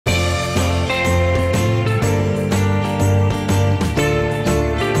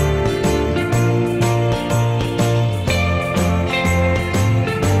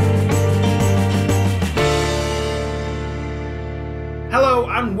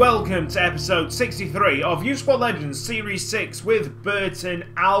welcome to episode 63 of Youth Squad Legends Series 6 with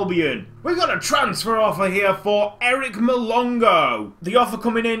Burton Albion. We've got a transfer offer here for Eric Malongo. The offer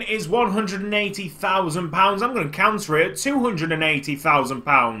coming in is £180,000. I'm going to counter it at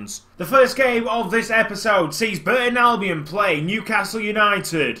 £280,000. The first game of this episode sees Burton Albion play Newcastle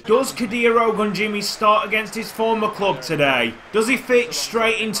United. Does Kadir Ogunjimi start against his former club today? Does he fit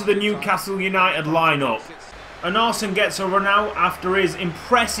straight into the Newcastle United lineup? Anarsson gets a run out after his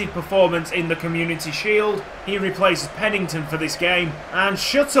impressive performance in the Community Shield. He replaces Pennington for this game, and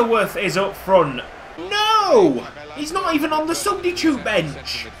Shuttleworth is up front. No! He's not even on the substitute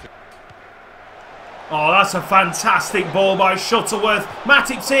bench. Oh, that's a fantastic ball by Shuttleworth.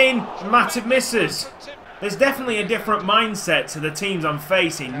 Matip's in, Matip misses. There's definitely a different mindset to the teams I'm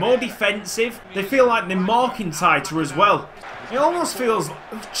facing. More defensive. They feel like they're marking tighter as well. It almost feels...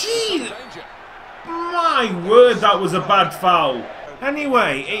 Gee! My word, that was a bad foul.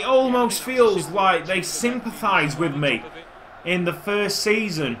 Anyway, it almost feels like they sympathise with me in the first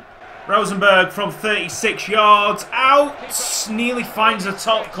season. Rosenberg from 36 yards, out, nearly finds the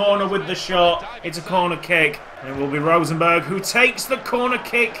top corner with the shot. It's a corner kick. It will be Rosenberg who takes the corner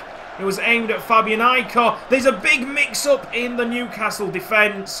kick. It was aimed at Fabian Aiker. There's a big mix-up in the Newcastle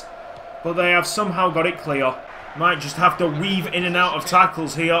defence, but they have somehow got it clear. Might just have to weave in and out of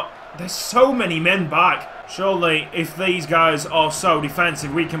tackles here. There's so many men back. Surely, if these guys are so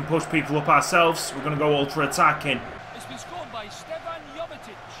defensive, we can push people up ourselves. We're going to go ultra-attacking.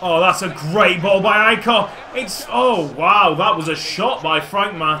 Oh, that's a great ball by Aiker. Oh, wow, that was a shot by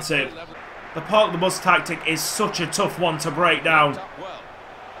Frank Matip. The park the bus tactic is such a tough one to break down.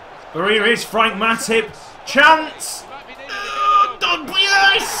 But here is Frank Matip. Chance.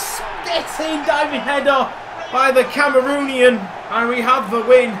 Yes! Gets in, diving header by the Cameroonian. And we have the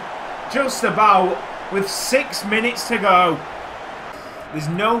win. Just about, with 6 minutes to go. There's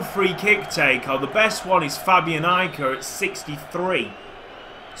no free kick taker. The best one is Fabian Aiker at 63.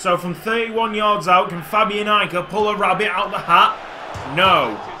 So from 31 yards out, can Fabian Aiker pull a rabbit out the hat?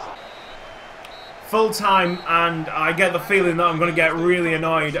 No. Full time, and I get the feeling that I'm going to get really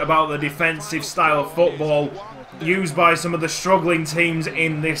annoyed about the defensive style of football used by some of the struggling teams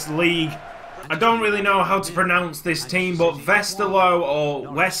in this league. I don't really know how to pronounce this team, but Westerlo or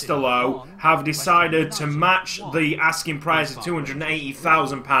Westerlo have decided to match the asking price of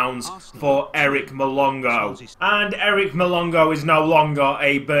 £280,000 for Eric Malongo. And Eric Malongo is no longer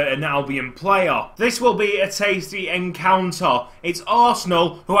a Burton Albion player. This will be a tasty encounter. It's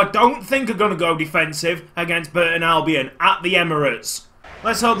Arsenal, who I don't think are going to go defensive, against Burton Albion at the Emirates.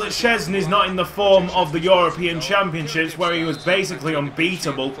 Let's hope that Szczesny is not in the form of the European Championships, where he was basically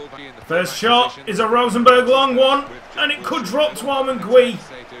unbeatable. First shot is a Rosenberg long one, and it could drop to Armangui.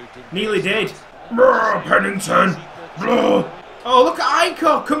 Nearly did. Brr, Pennington. Brr. Oh, look at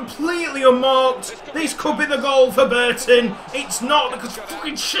Aiker, completely unmarked. This could be the goal for Burton. It's not, because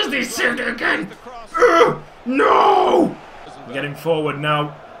fucking Szczesny saved it again. No! Getting forward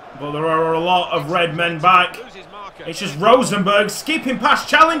now, but there are a lot of red men back. It's just Rosenberg skipping past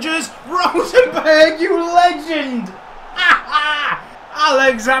challengers. Rosenberg, you legend! Ha ha!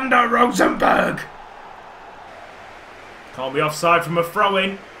 Alexander Rosenberg! Can't be offside from a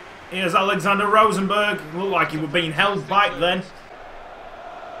throw-in. Here's Alexander Rosenberg. Looked like he was being held back then.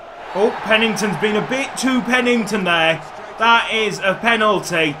 Oh, Pennington's been a bit too Pennington there. That is a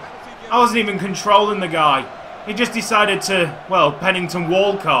penalty. I wasn't even controlling the guy. He just decided to, well, Pennington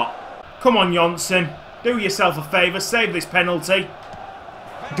Walcott. Come on, Johnson. Do yourself a favour, save this penalty.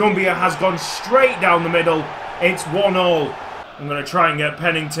 Dumbia has gone straight down the middle. It's 1-1. I'm going to try and get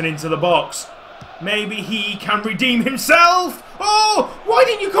Pennington into the box. Maybe he can redeem himself. Oh, why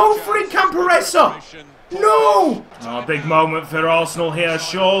didn't you go for it, Camporessa? No! Oh, big moment for Arsenal here,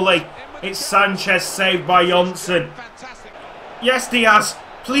 surely. It's Sanchez saved by Johnson. Yes, Diaz,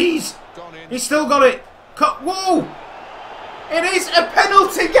 please. He's still got it. Whoa! It is a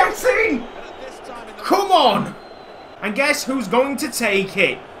penalty, get in! Come on! And guess who's going to take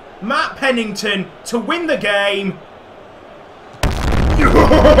it? Matt Pennington to win the game.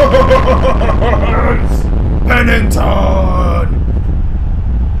 Yes! Pennington!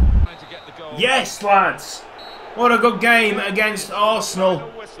 Yes, lads! What a good game against Arsenal.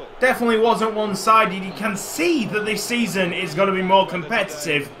 Definitely wasn't one-sided. You can see that this season is going to be more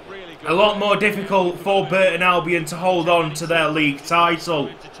competitive. A lot more difficult for Burton Albion to hold on to their league title.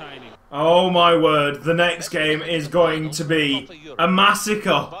 Oh my word, the next game is going to be a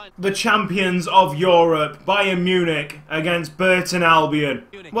massacre. The champions of Europe, Bayern Munich, against Burton Albion.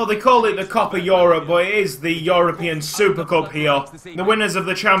 Well, they call it the Copa Europe, but it is the European Super Cup here. The winners of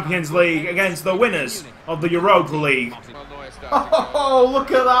the Champions League against the winners of the Europa League. Oh,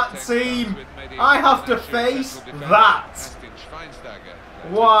 look at that team. I have to face that.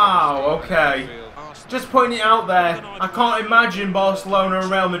 Wow, okay. Just putting it out there, I can't imagine Barcelona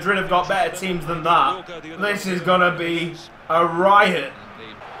and Real Madrid have got better teams than that. This is going to be a riot.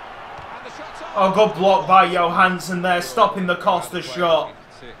 Oh, good block by Johansson there, stopping the Costa shot.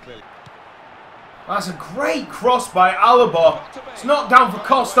 That's a great cross by Alaba. It's knocked down for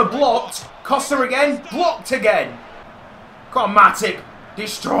Costa, blocked. Costa again, blocked again. Come on, Matip.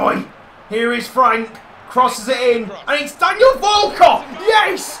 Destroy. Here is Frank. Crosses it in. And it's Daniel Volker.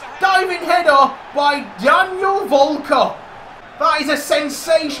 Yes! Diving header by Daniel Volker. That is a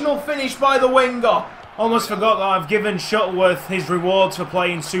sensational finish by the winger. Almost forgot that I've given Shuttleworth his rewards for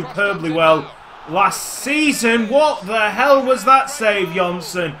playing superbly well last season. What the hell was that save,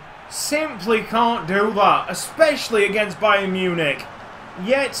 Johnson? Simply can't do that, especially against Bayern Munich.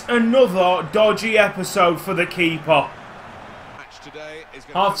 Yet another dodgy episode for the keeper.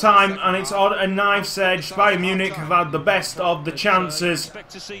 Half time, and it's on a knife's edge. Bayern Munich have had the best of the chances,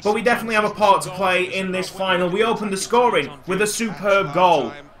 but we definitely have a part to play in this final. We opened the scoring with a superb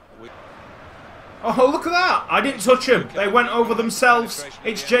goal. Oh, look at that! I didn't touch him. They went over themselves.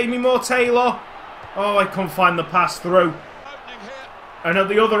 It's Jamie Moore-Taylor. Oh, I couldn't find the pass through. And at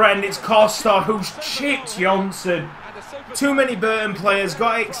the other end, it's Costa who's chipped Johnson. Too many Burton players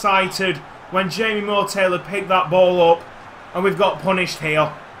got excited when Jamie Moore-Taylor picked that ball up. And we've got punished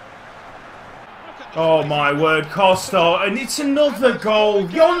here. Oh my word, Costa. And it's another goal.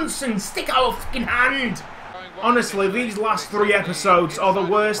 Johnson, stick out a fucking hand. Honestly, these last 3 episodes are the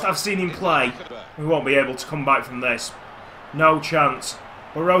worst I've seen him play. We won't be able to come back from this. No chance.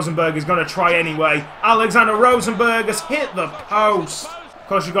 But Rosenberg is going to try anyway. Alexander Rosenberg has hit the post. Of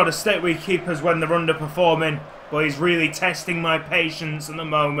course, you've got to stick with keepers when they're underperforming. But he's really testing my patience at the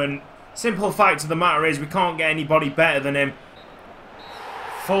moment. Simple fact of the matter is we can't get anybody better than him.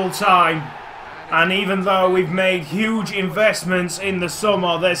 Full time. And even though we've made huge investments in the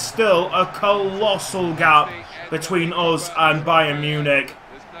summer, there's still a colossal gap between us and Bayern Munich.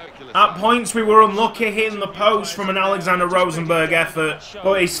 At points we were unlucky hitting the post from an Alexander Rosenberg effort,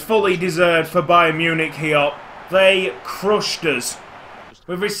 but it's fully deserved for Bayern Munich here. They crushed us.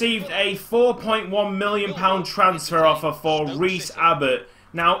 We've received a £4.1 million transfer offer for Reece Abbott.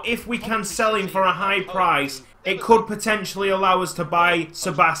 Now, if we can sell him for a high price, it could potentially allow us to buy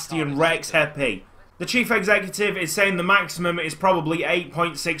Sebastian Rexhepe. The chief executive is saying the maximum is probably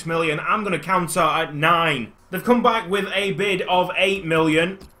 8.6 million. I'm going to counter at 9. They've come back with a bid of 8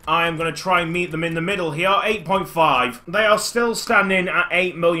 million. I am going to try and meet them in the middle here, 8.5. They are still standing at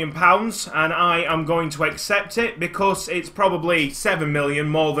 £8 million, and I am going to accept it because it's probably 7 million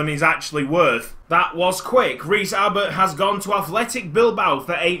more than he's actually worth. That was quick. Reece Abbott has gone to Athletic Bilbao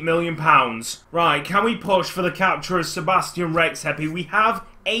for £8 million. Right, can we push for the capture of Sebastian Rexhepe? We have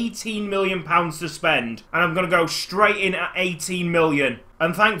 £18 million to spend, and I'm going to go straight in at 18 million.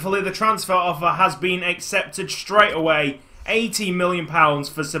 And thankfully the transfer offer has been accepted straight away. £18 million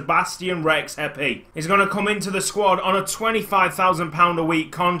for Sebastian Rexhepe. He's going to come into the squad on a £25,000 a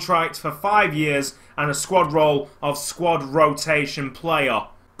week contract for 5 years and a squad role of squad rotation player.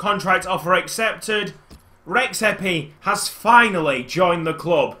 Contract offer accepted. Rexhepe has finally joined the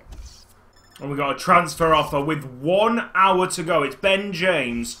club. And we've got a transfer offer with 1 hour to go. It's Ben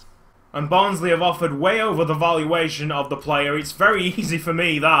James. And Barnsley have offered way over the valuation of the player. It's very easy for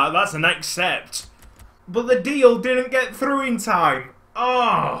me, that. That's an accept. But the deal didn't get through in time.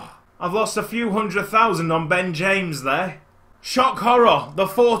 Oh, I've lost a few £100,000 on Ben James there. Shock horror, the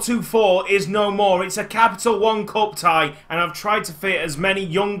 4-2-4 is no more. It's a Capital One Cup tie, and I've tried to fit as many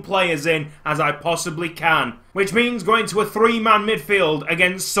young players in as I possibly can. Which means going to a 3-man midfield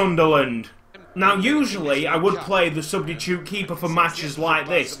against Sunderland. Now, usually I would play the substitute keeper for matches like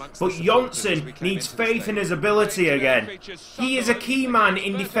this, but Johnson needs faith in his ability again. He is a key man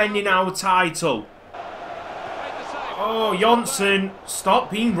in defending our title. Oh, Johnson, stop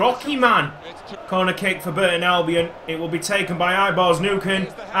being Rocky, man. Corner kick for Burton Albion. It will be taken by Ibars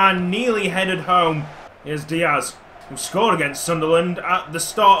Nuken and nearly headed home. Here's Diaz, who scored against Sunderland at the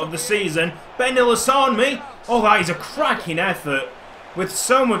start of the season. Ben Illisanmi. Oh, that is a cracking effort. With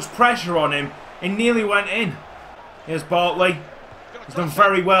so much pressure on him, it nearly went in. Here's Bartley. He's done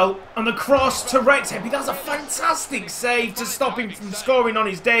very well. And the cross to Rexhepe. That's a fantastic save to stop him from scoring on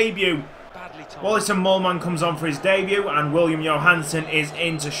his debut. Wallace and Mullman comes on for his debut, and William Johansson is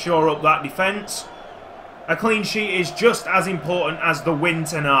in to shore up that defence. A clean sheet is just as important as the win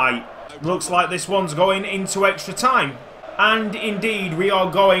tonight. Looks like this one's going into extra time. And indeed, we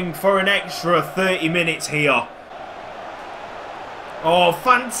are going for an extra 30 minutes here. Oh,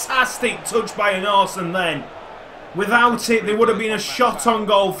 fantastic touch by an Arson then. Without it, there would have been a shot on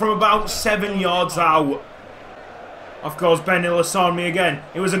goal from about 7 yards out. Of course, Ben Illisormi again.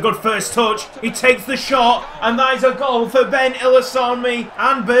 It was a good first touch. He takes the shot, and that is a goal for Ben Illisormi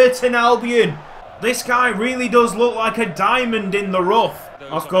and Burton Albion. This guy really does look like a diamond in the rough.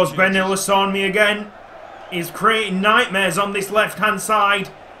 Of course, Ben Illisormi again is creating nightmares on this left-hand side.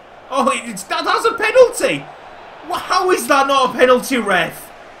 Oh, that's a penalty! How is that not a penalty,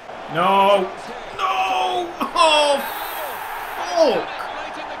 ref? No. No! Oh, fuck!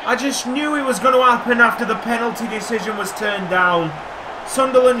 I just knew it was going to happen after the penalty decision was turned down.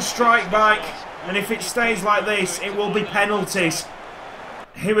 Sunderland strike back, and if it stays like this, it will be penalties.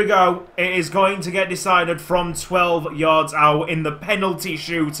 Here we go. It is going to get decided from 12 yards out in the penalty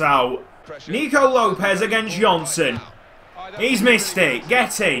shootout. Nico Lopez against Johnson. He's missed it.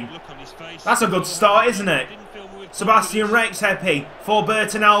 Get in. That's a good start, isn't it? Sebastian Rexhepe for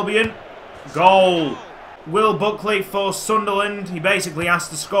Burton Albion. Goal. Will Buckley for Sunderland. He basically has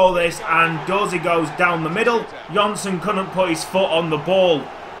to score this, and does. He goes down the middle. Johnson couldn't put his foot on the ball.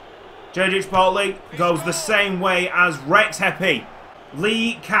 Jurgic Portley goes the same way as Rexhepe.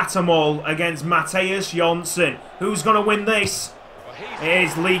 Lee Catamol against Matthias Johnson. Who's going to win this? It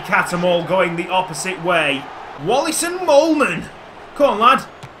is Lee Catamol going the opposite way. Wallison Molman. Come on, lad.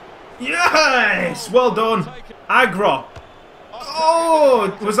 Yes! Well done. Agro.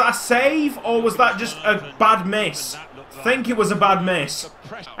 Oh, was that a save or was that just a bad miss? I think it was a bad miss.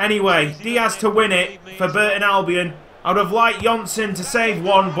 Anyway, Diaz to win it for Burton Albion. I would have liked Johnson to save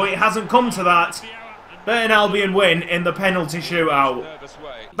one, but it hasn't come to that. Burton Albion win in the penalty shootout.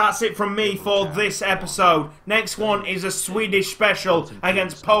 That's it from me for this episode. Next one is a Swedish special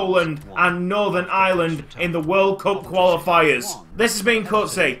against Poland and Northern Ireland in the World Cup qualifiers. This has been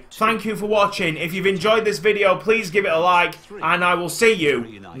Cutzy. Thank you for watching. If you've enjoyed this video, please give it a like, and I will see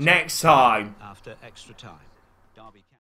you next time.